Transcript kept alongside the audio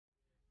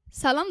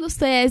سلام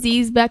دوستای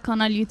عزیز، به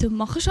کانال یوتیوب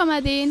ما خوش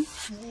آمدین.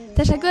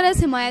 تشکر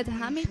از حمایت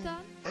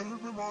همتان.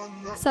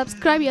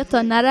 سابسکرایب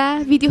یادتان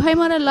نره، ویدیوهای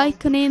ما را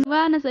لایک کنین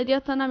و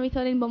نظریاتتان هم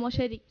میتونین با ما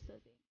شریک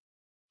بسازین.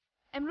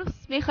 امروز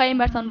میخواییم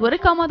براتون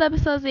بورک آماده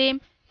بسازیم.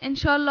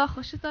 انشالله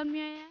خوشتان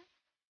میآید.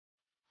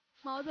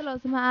 مواد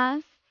لازمه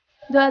است: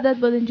 2 عدد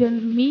بادمجان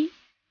رومی،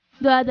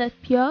 2 عدد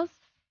پیاز،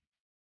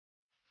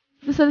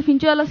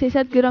 250 الی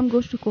 300 گرم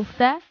گوشت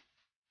کوفته،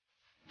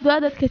 2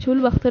 عدد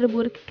کچول بخاطر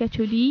بورک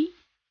کچولی،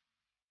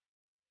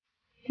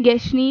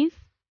 گشنیز،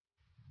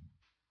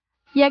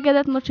 1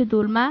 عدد مرچ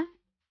دلمه،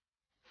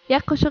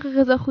 1 قاشق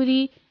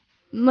غذاخوری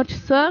مرچ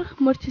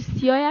سرخ، مرچ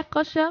سیاه 1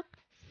 قاشق،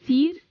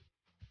 سیر،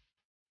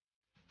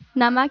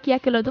 نمک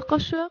 1 الی 2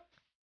 قاشق.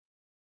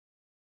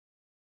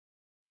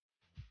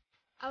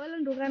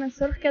 اولا روغن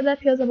سرخ کرده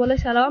پیاز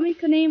بالش علاوه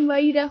میکنیم و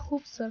این را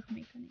خوب سرخ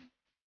میکنیم.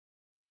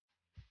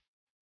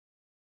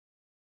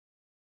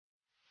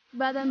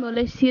 بعدا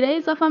بالش سیره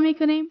اضافه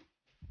میکنیم.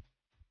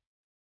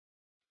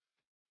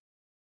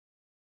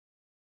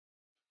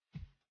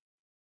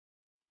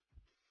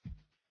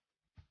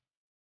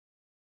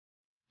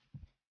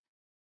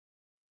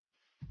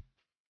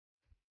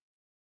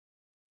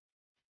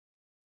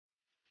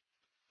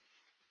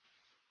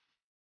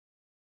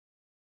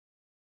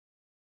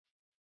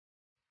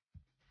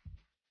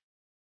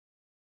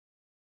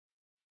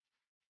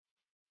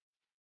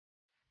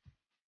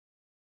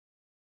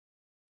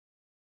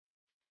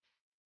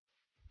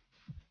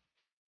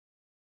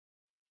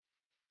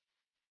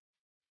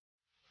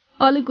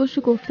 آل گوشت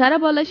کوفته را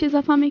بالش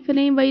اضافه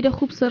میکنیم و این را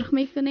خوب سرخ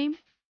میکنیم.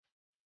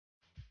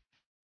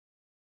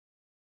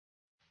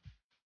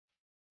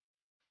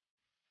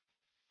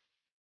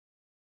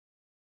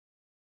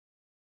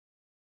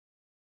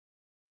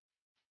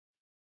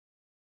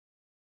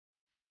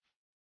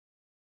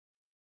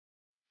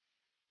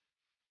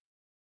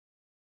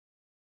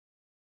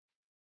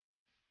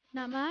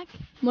 نمک،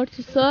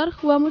 مرچ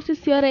سرخ و مرچ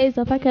سیاه را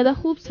اضافه کرده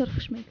خوب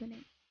سرخش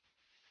میکنیم.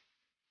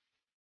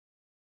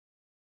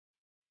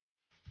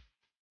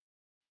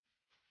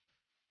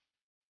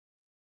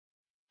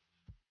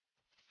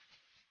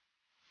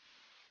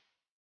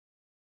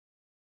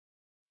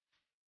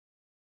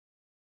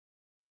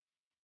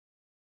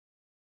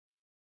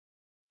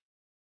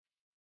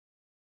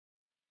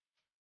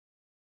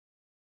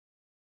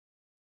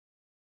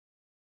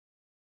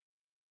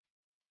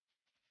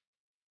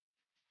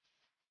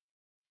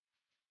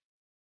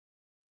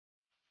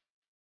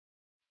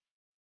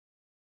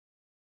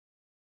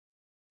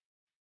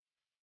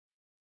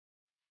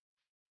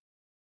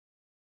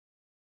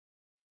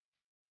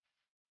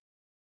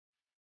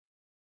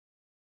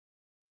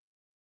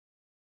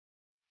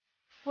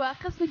 و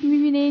قسمی که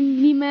میبینین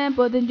نیم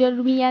بادمجان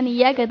رومی یعنی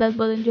 1 عدد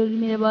بادمجان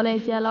رومی را بالای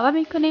از علاوه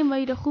میکنیم و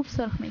این را خوب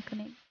سرخ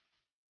میکنیم.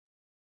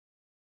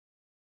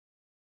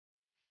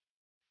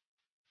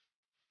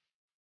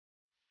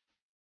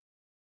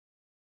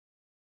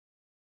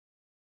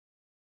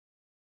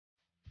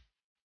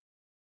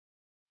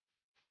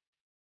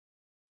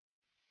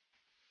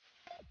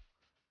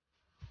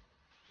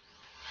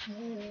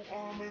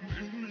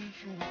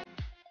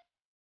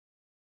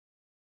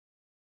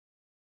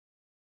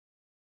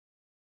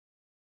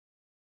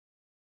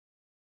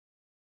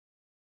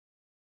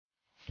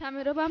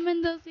 کامera رو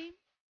بندازیم.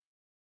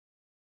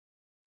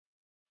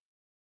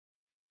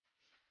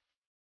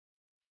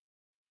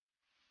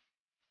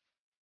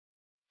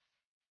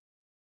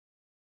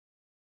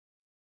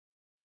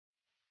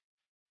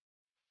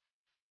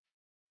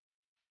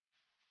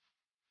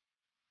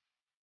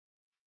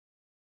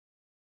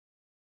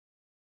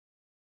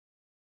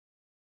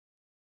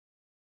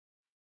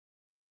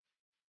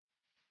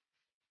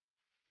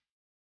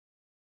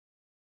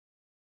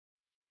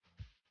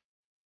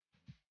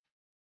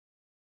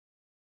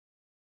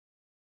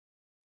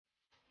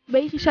 به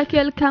این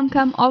شکل کم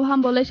کم آب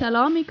هم بالایش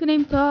علاوه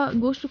میکنیم تا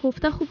گوشت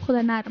کوفته خوب خود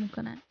نرم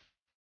کنه.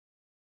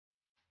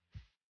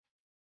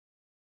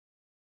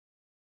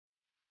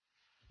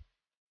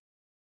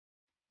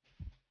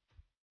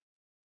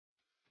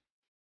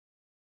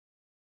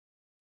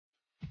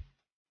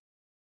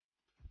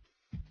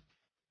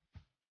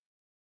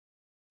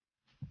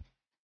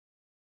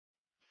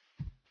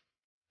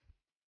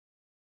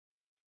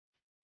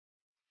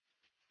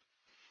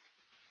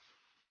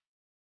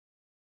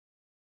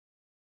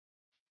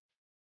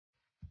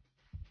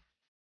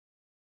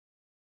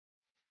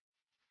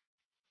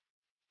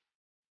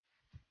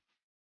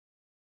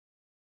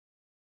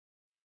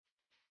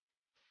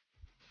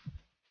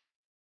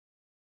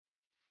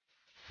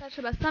 سرش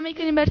بسته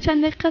میکنیم بر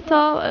چند دقیقه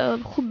تا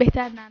خوب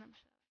بهتر نرم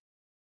شه.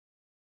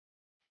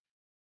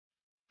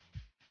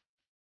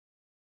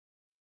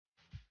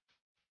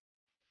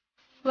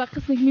 و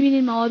قسمی که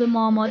میبینید مواد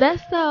ما آماده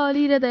است،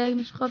 حالی را در یک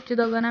مشقاب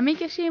جداگانه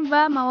میکشیم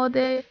و مواد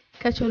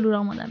کچالو را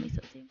آماده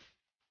میسازیم.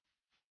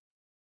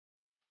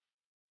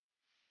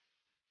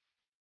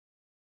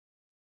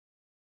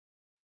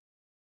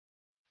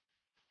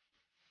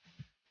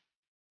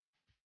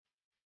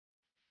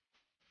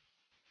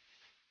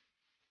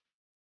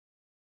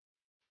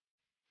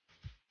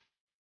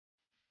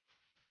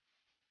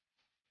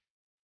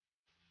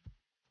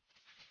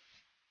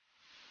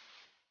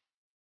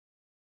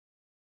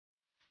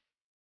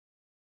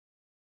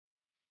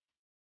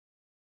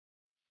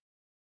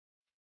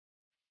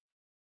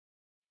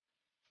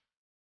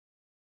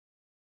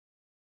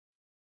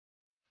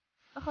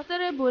 به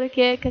خاطر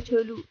بورک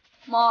کچولو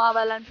ما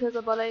اولا پیاز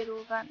بالای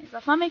روغن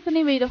اضافه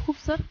میکنیم و این خوب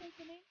سرخ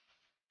میکنیم.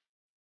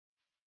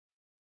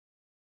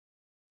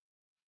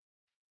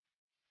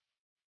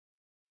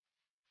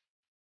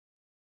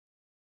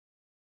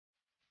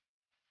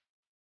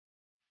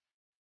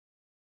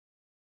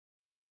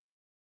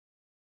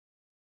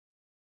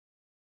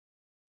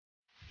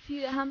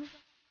 شیر هم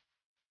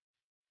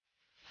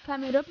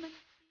کمی رب میکنیم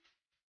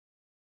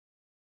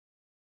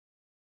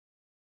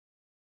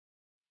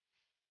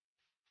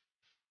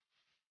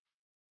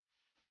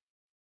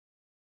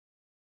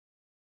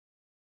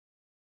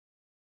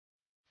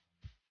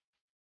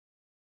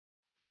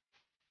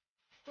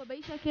و به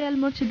این شکل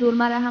مرچ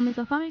دلمه را هم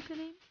اضافه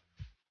میکنیم.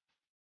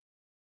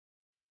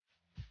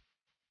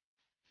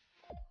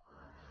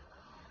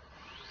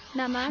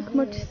 نمک،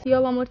 مرچ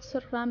سیاه و مرچ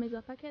سرخ را هم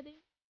اضافه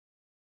کردیم.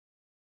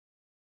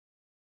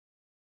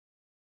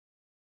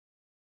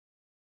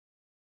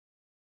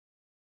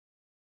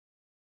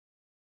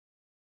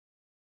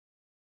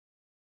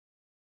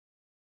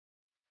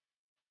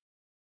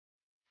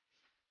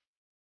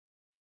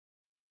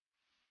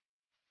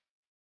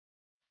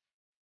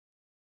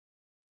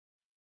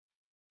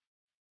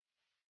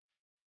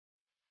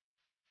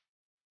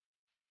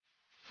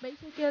 به این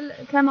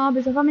شکل کم آب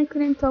اضافه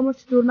میکنیم تا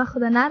مرچ دلمه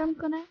خود نرم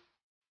کنه.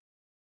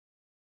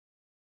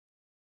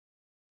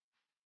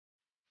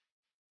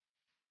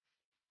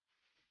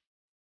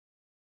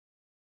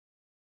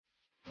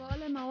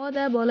 و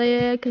مواد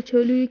بالای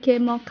کچولویی که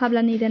ما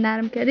قبلا نیده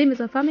نرم کردیم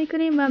اضافه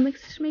میکنیم و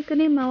میکسش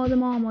میکنیم. مواد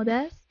ما آماده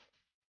است.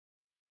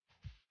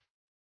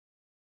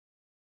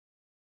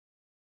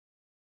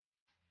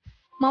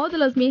 مواد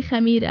لازمی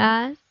خمیر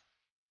است: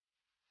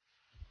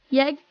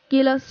 1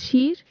 گیلاس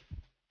شیر،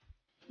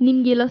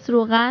 نیم گیلاس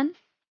روغن،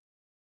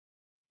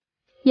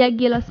 1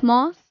 گیلاس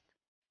ماست،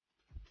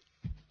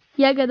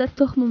 1 عدد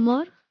تخم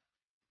مرغ،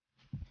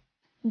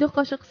 2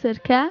 قاشق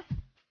سرکه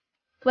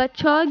و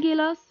 4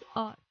 گیلاس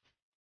آرد.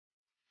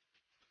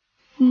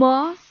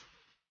 ماست،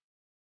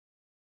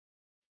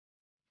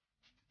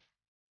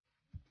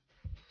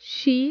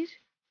 شیر،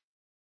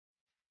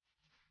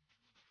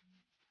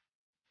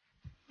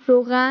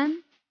 روغن،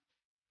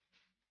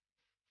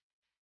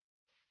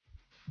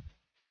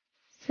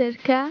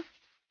 سرکه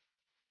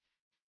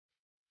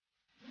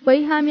و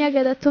این هم 1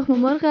 عدد تخم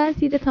مرغ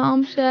است. این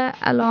تمامش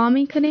علاوه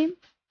میکنیم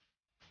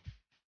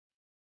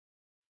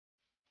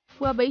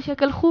و به این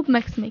شکل خوب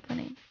مکس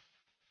میکنیم.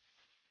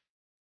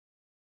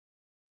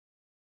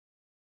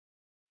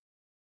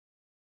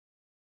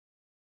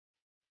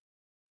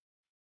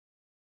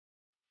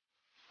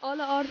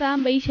 آل آرد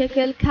هم به این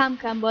شکل کم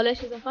کم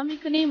بالش اضافه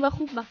میکنیم و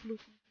خوب مخلوط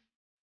میکنیم.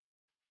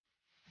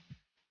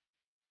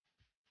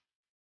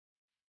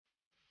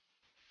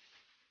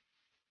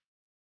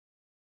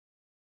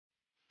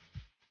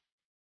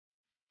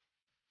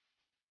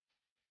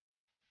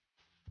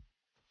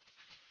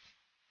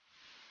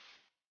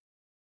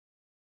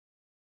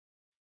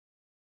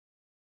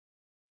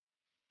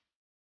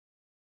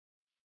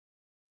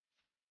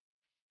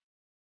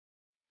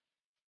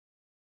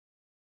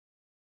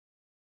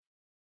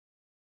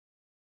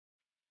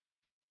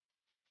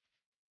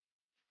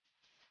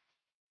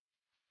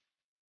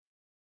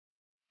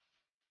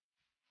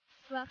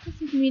 و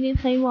قسمی که میبینید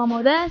خیلی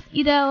آماده است.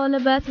 ایده حالا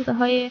به توده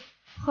های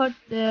خرد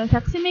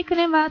تقسیم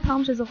میکنیم و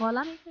تمامش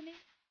زغاله میکنیم.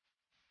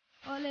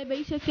 حالا به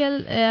این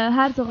شکل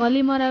هر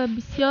زغالی ما را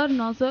بسیار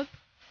نازک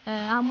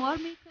هموار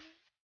میکنیم.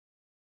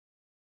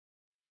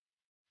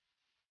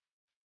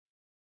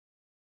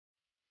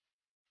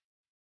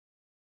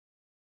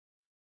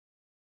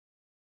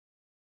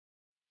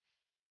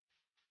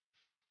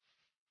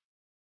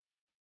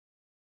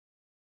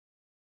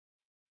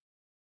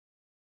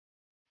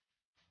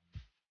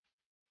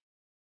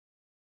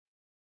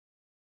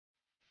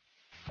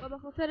 و به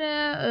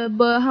خاطر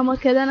با هموار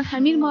کردن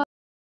خمیر ما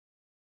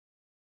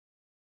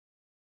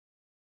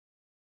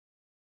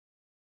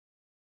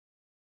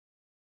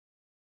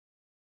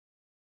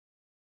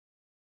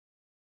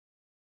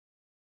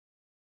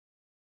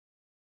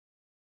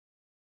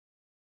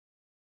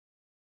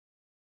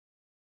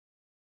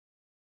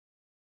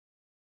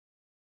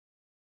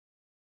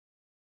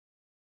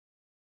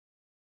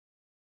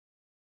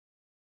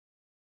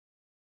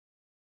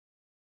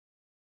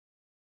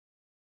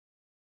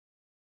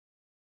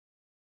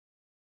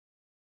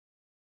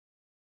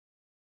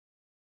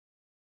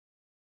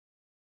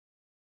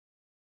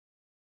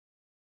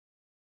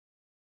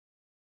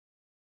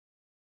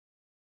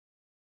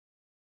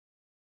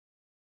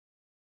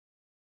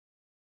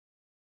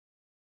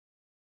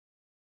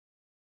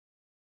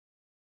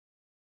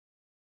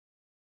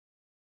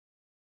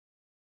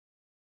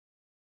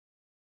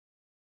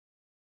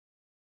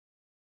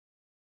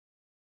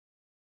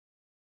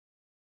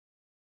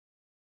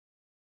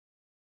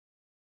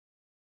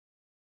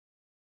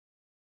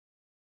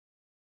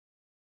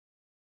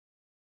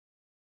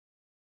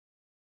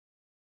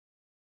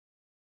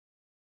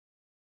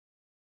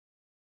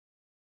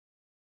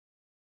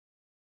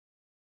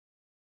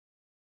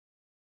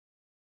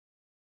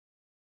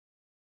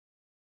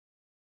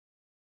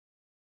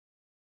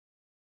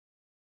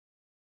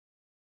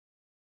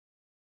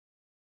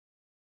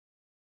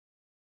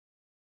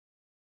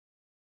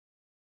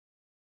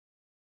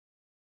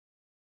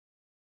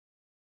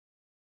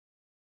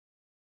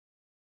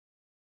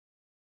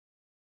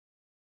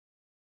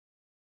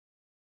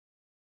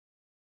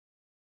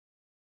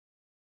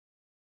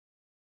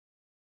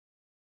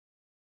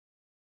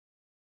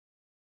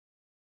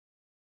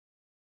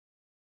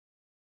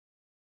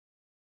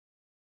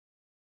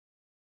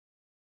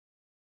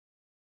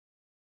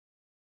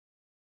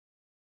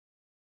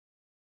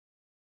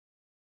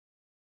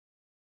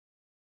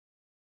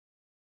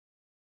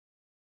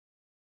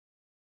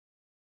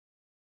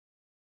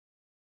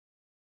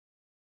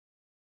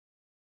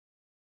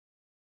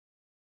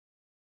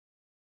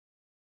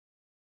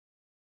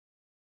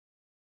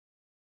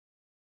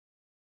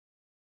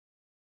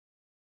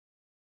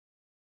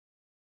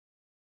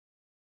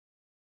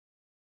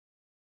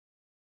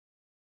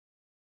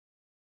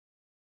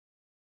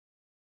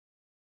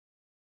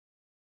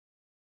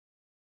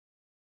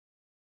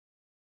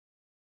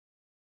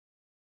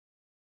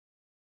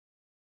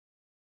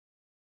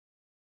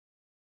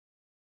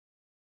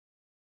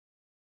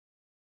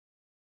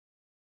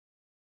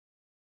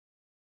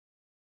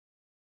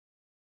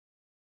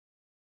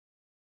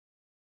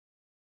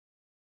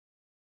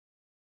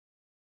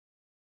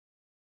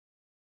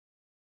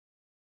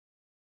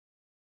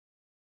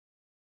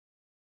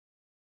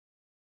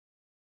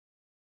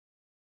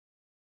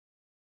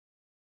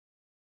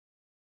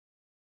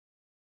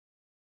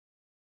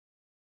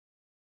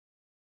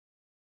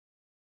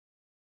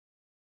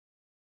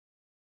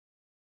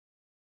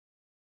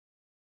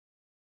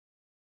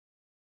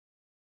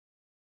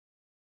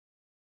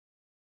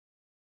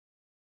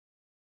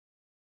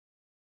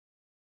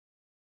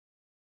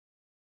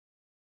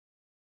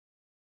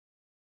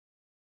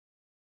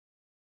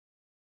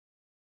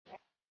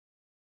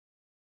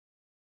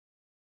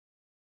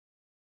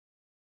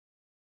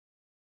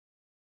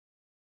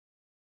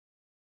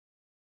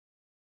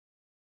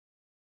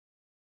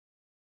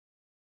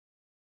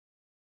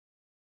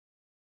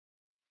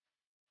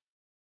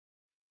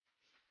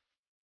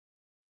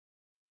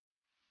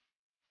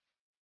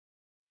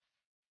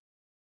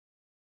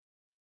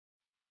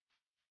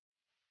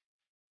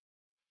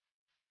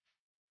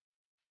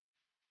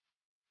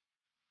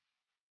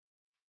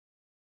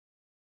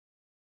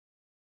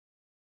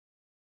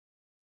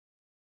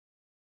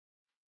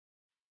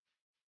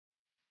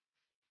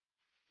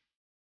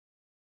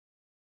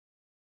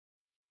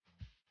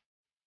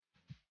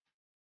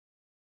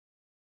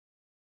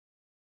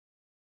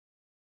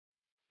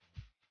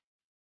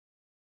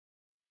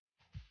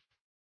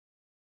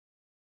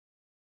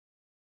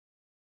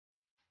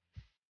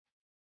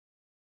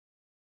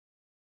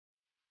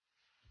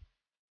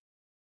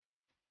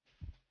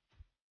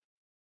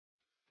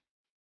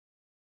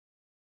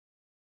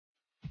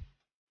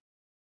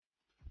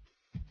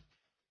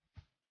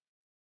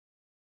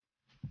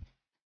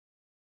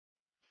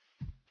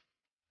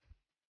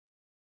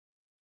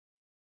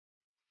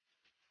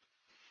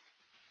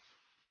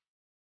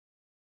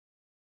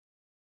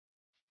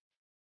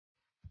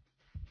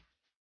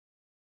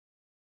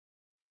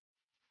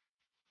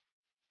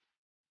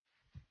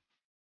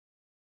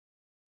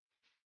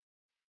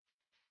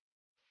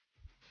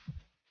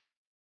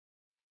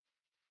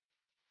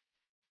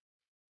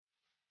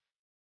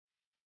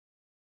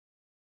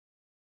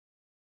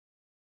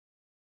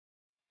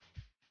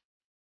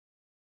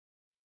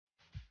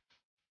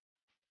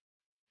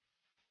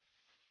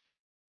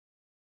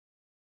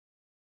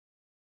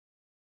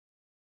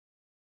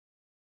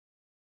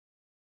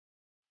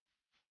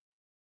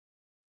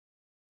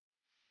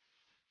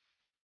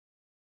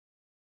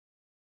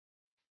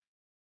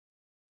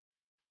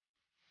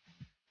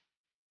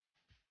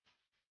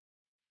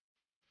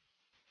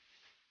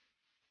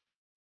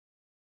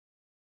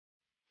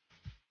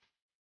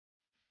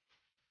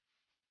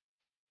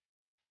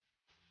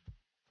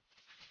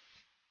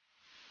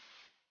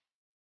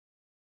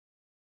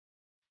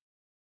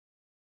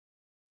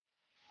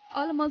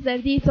حالا ما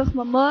زردی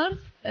تخم مرغ،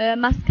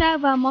 مسکه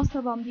و ماست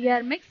با هم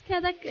دیگر مکس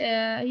کردک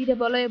ایره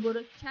بالای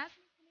بورک کرد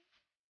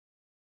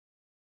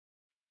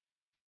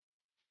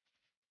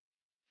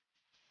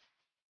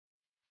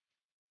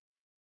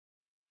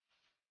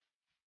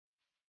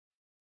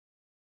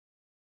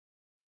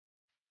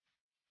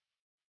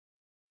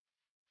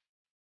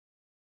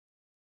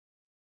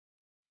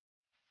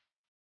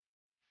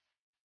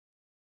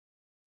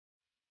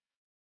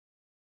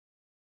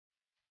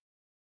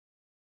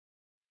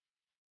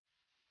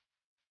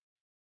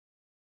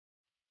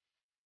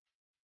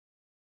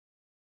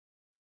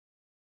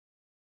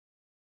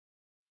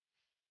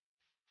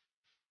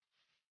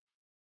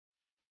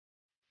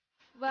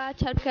و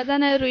چرب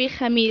کردن روی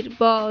خمیر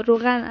با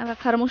روغن و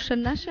فراموش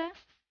نشه.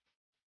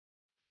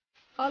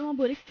 حالا ما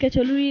بورک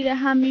کچالویی را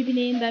هم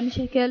میبینین به این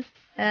شکل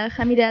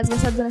خمیر از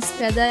وسط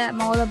نصف کرده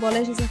مواد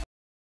بالایش